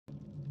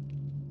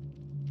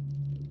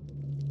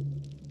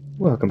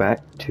Welcome back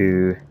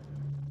to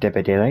Dead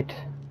by Daylight.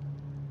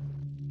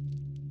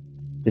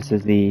 This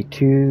is the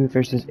 2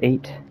 versus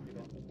 8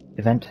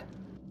 event,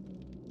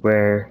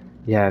 where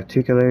you have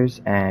 2 killers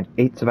and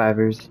 8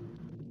 survivors,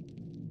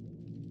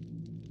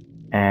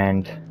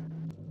 and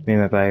me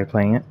and my buddy are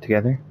playing it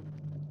together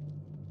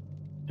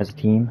as a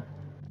team.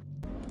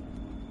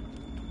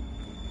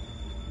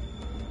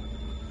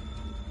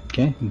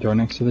 Okay, door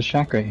next to the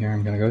shack right here.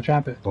 I'm gonna go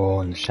trap it. Oh,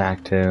 and the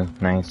shack too.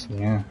 Nice.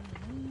 Yeah.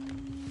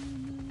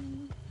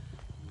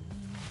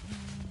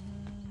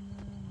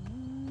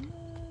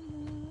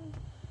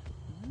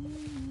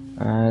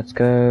 Let's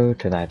go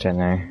to that gen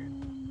there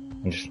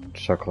and just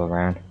circle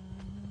around.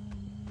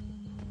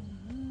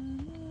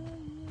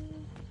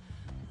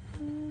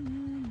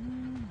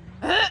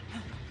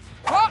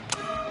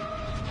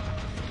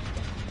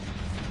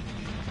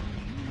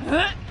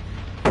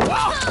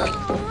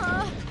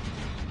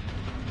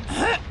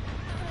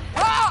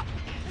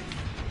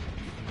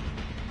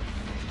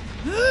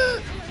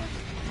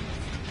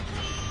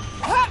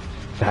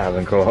 That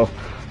would cool.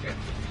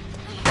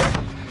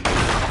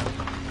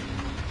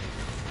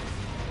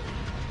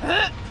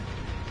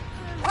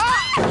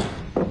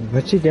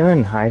 What's she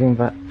doing? Hiding,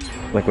 but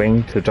like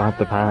waiting to drop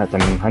the pallets. I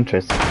mean,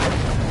 Huntress.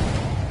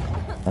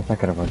 That's not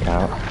gonna work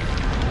out.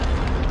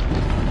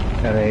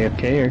 Got a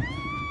AFK or?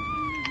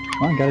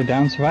 Well, gotta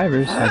down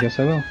survivors. I guess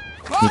I will.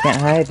 You can't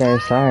hide there.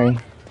 Sorry.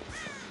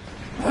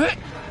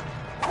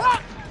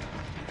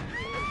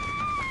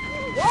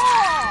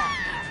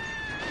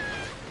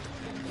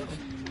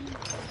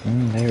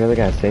 They really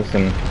gotta save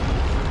some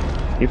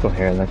people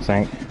here. It looks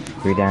like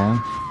 3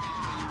 down.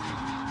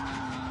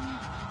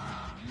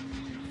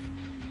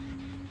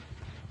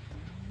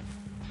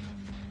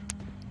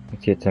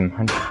 Let's get some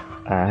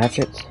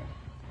hatchets.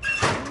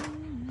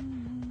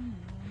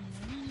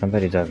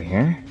 Somebody's over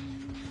here.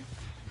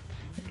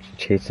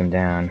 Chase him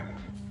down.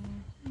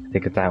 I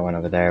think it's that one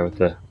over there with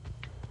the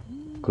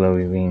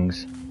glowy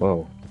wings.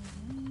 Whoa.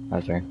 That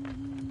was weird.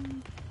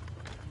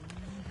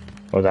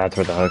 Oh, that's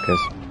where the hook is.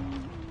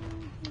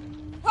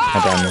 I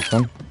downed this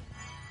one.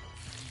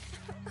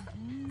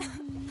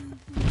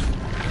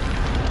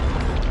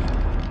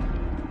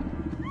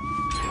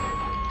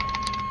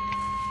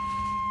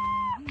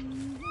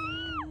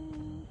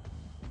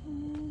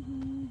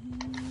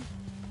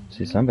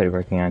 See somebody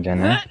working on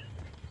gen there.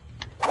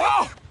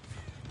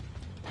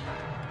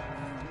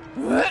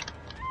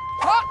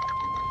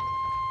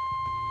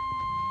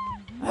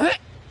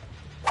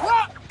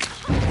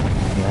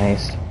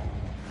 Nice.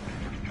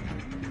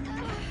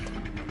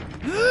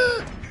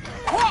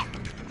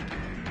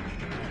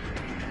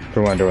 If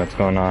you wonder what's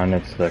going on,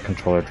 it's the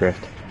controller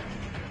drift.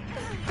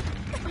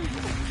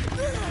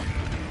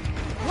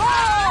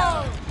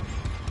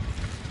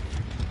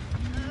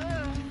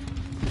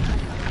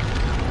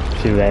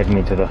 She led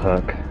me to the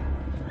hook.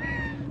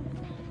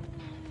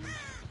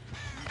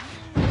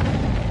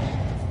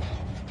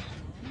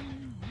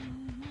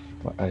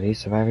 What are these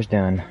survivors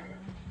doing?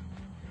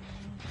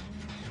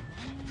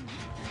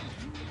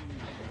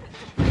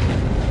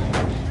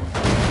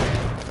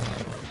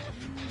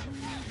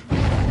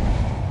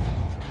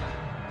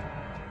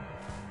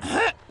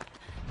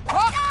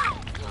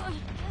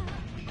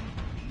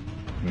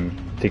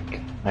 I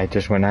think I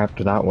just went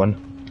after that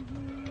one.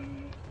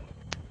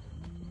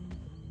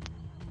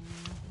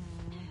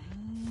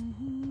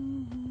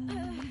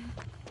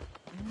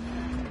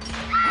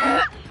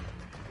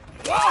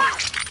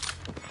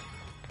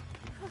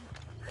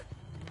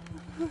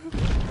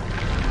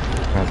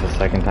 That's the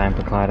second time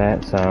for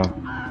Claudette, so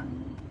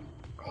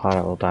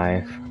Claudette will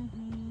die if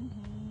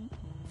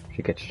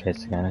she gets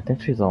chased again. I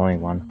think she's the only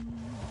one.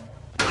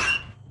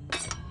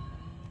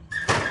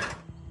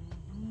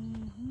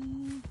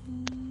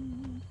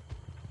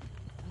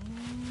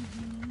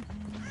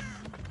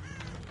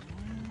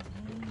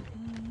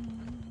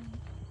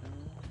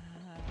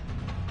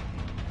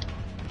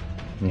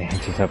 Yeah,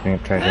 she's opening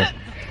up treasure.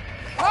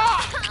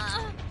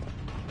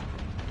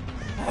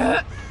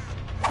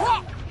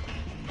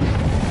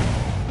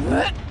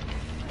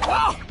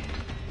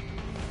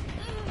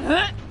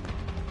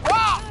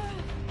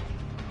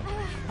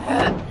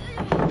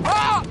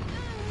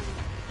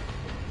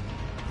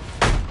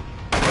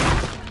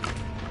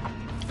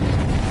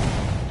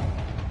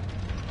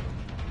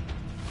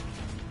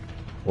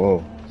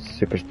 Whoa,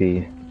 super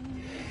speed.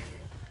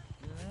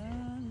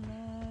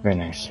 Very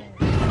nice.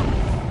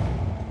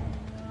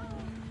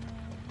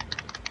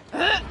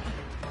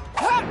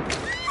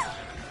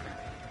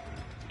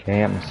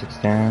 Okay, up my 6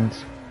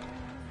 downs.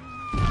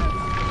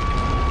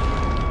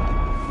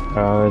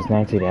 Oh, is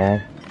Nancy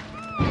dead?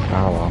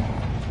 Oh well.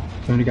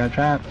 Somebody got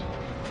trapped.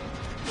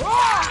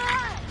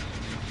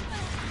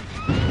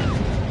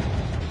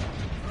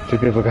 Two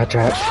people got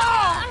trapped.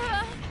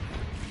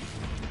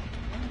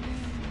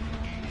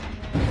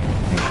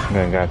 I'm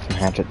gonna grab some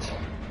hatchets.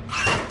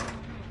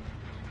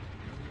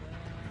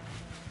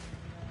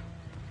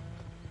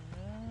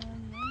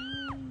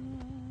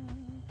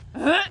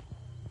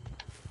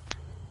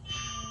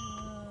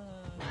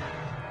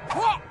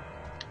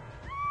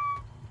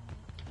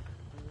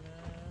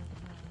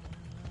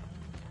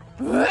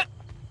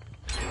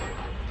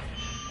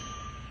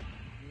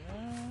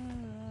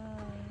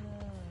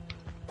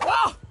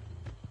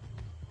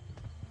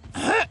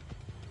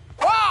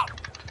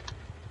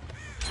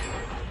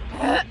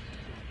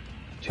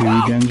 2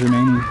 gens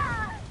remaining.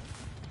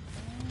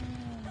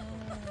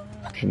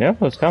 She knew it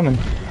was coming.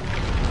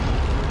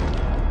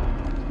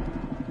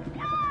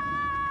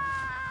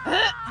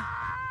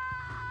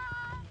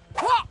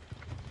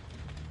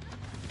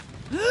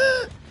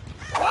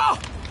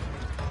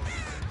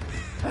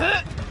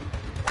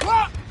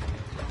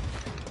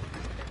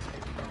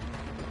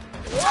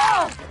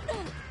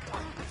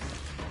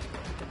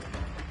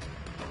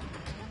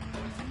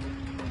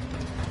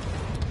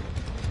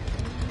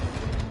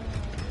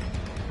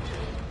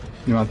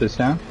 You want this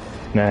down?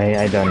 No,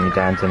 I don't need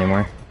downs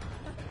anymore.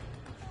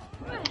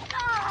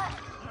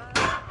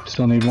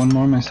 Still need one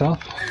more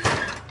myself.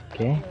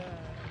 Okay.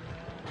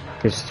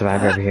 There's a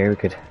survivor over here, we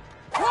could...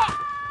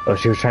 Oh,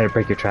 she was trying to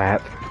break your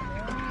trap.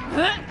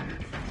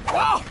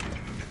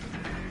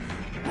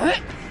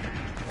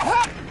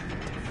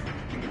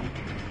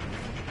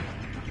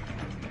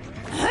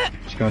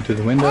 She's going through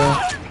the window.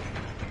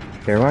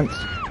 Here once.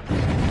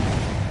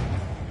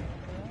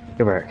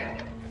 Good work.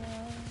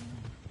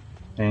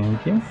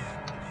 Thank you.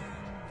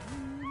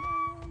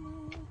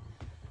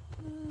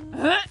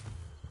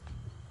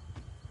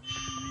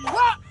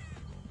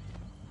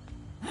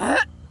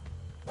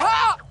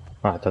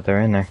 Oh, I thought they were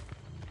in there.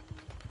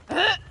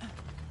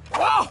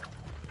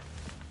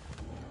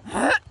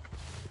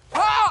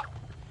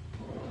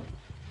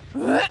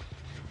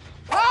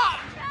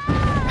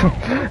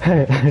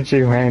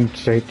 She ran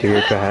straight to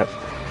your trap.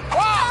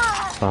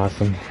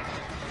 Awesome.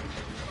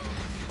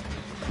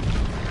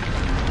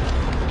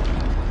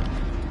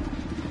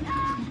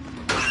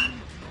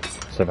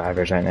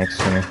 Survivor's right next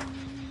to me.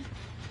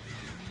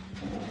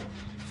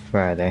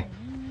 Where are they?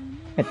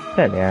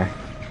 There they are.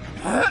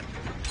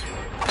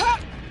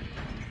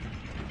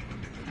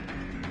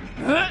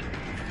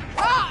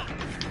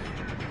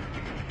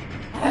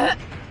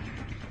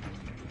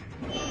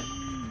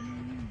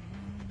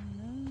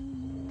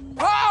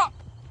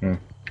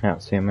 I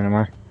don't see him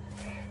anymore.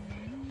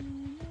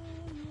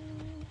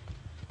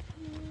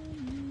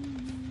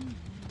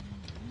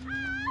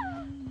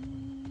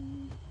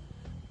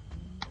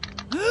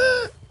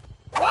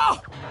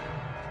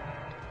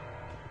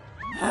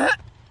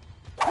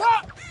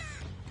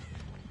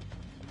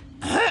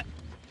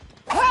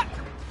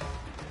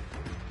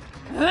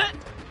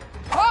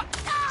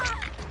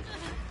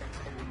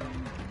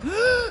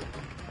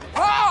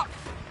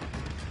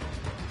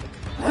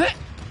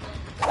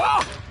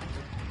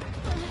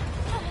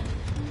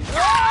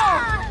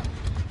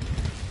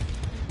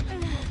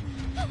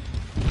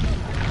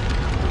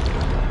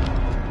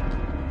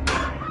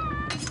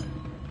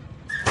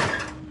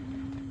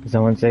 Is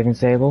no one saving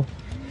Sable?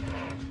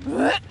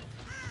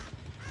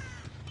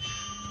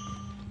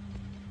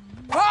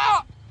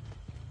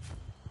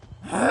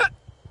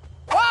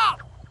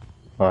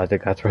 Oh, I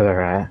think that's where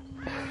they're at.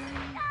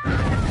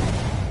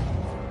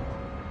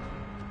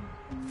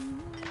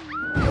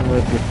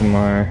 Let's get some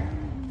more.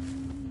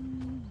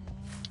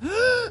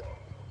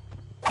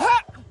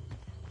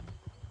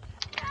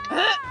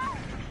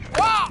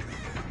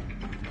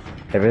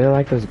 I really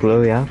like those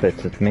glowy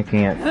outfits. It's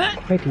making it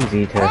quite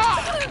easy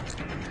to...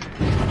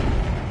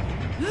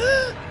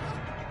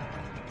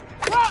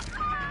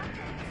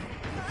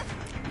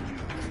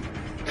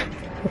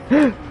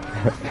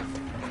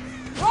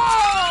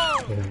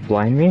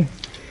 Blind me?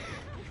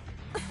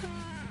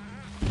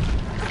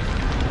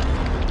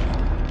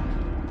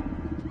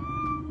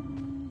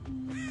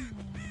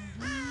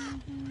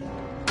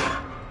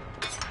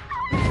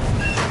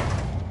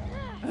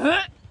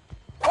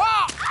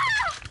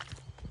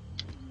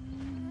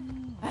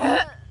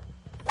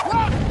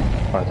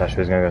 Oh, I thought she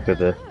was gonna go through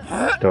the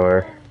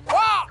door.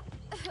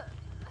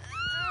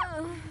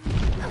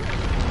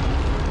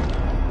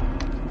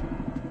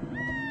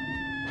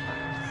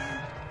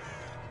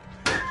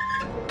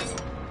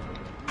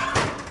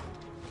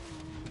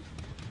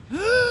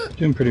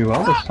 Doing pretty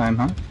well this time,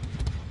 huh?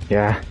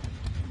 Yeah.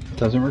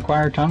 Doesn't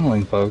require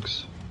tunneling,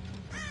 folks.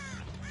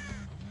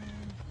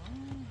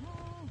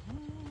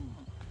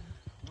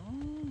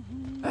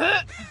 Oh,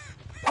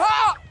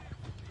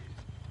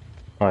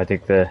 I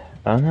think the...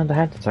 Oh no, the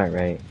hatchets aren't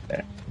right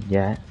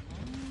yet.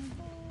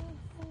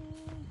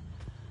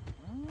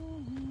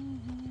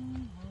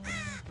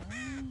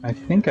 I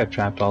think I've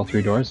trapped all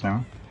 3 doors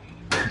now.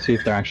 Let's see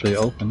if they're actually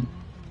open.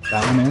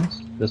 That one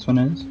is, this one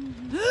is,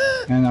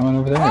 and that one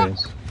over there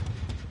is.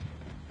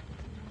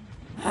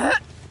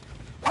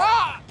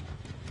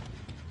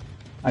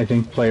 I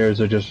think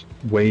players are just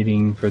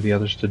waiting for the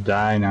others to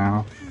die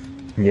now.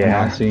 Yeah.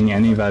 I'm not seeing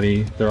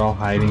anybody. They're all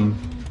hiding.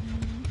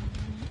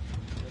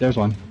 There's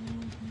one.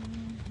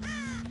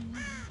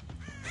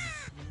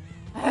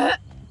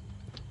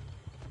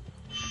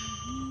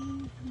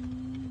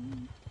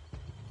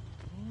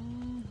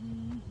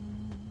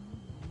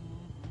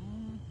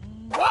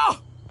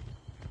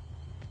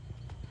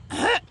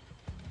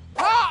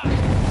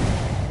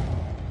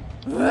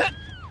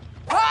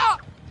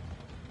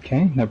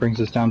 Okay, that brings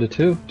us down to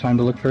 2. Time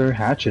to look for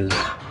hatches.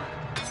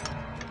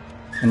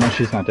 Unless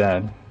she's not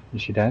dead.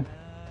 Is she dead?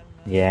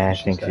 Yeah,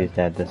 I think she's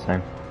dead this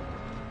time.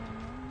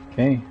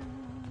 Okay.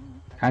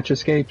 Hatch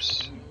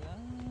escapes.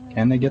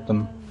 Can they get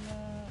them?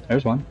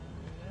 There's one.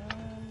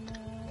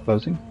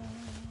 Closing.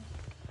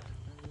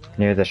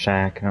 Near the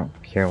shack. I don't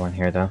hear one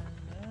here though.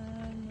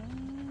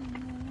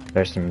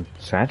 There's some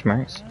scratch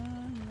marks.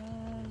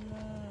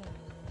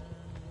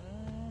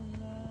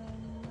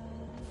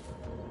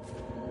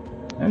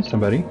 There's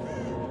somebody.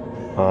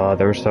 Oh,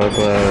 they were so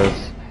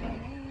close.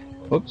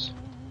 Whoops.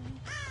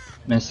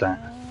 Missed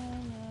that.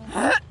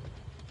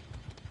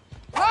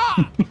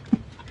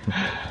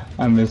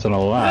 I'm missing a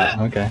lot.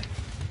 Okay.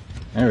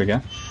 There we go.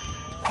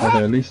 Oh,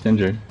 they're at least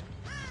injured.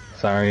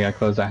 Sorry, I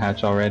closed that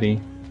hatch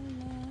already.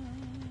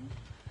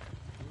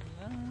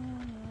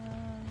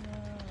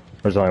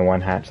 There's only one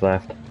hatch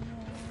left.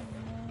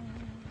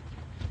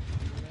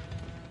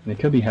 They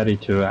could be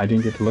headed to it. I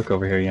didn't get to look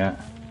over here yet.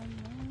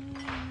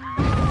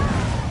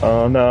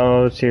 Oh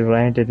no, she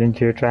landed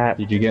into a trap.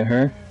 Did you get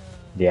her?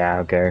 Yeah,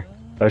 okay.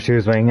 Oh, she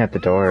was waiting at the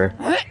door.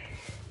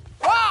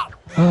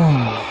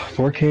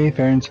 4K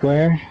fair and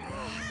square.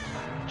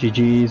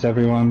 GG's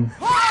everyone.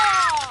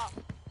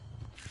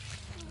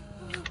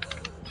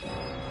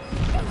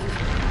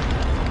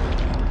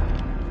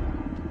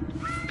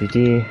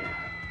 GG.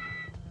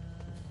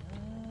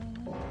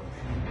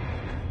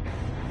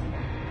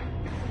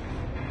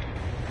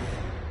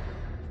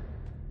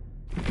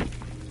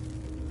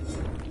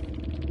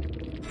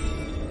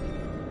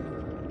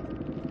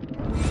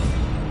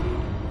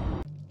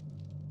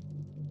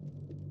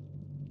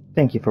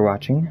 Thank you for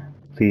watching.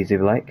 Please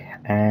leave a like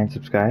and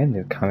subscribe,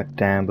 leave a comment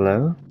down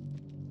below.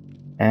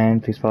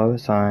 And please follow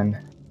us on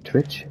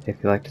Twitch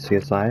if you'd like to see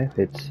us live.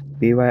 It's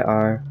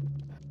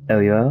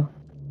BYRLUL.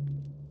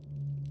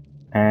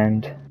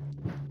 And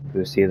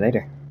we'll see you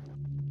later.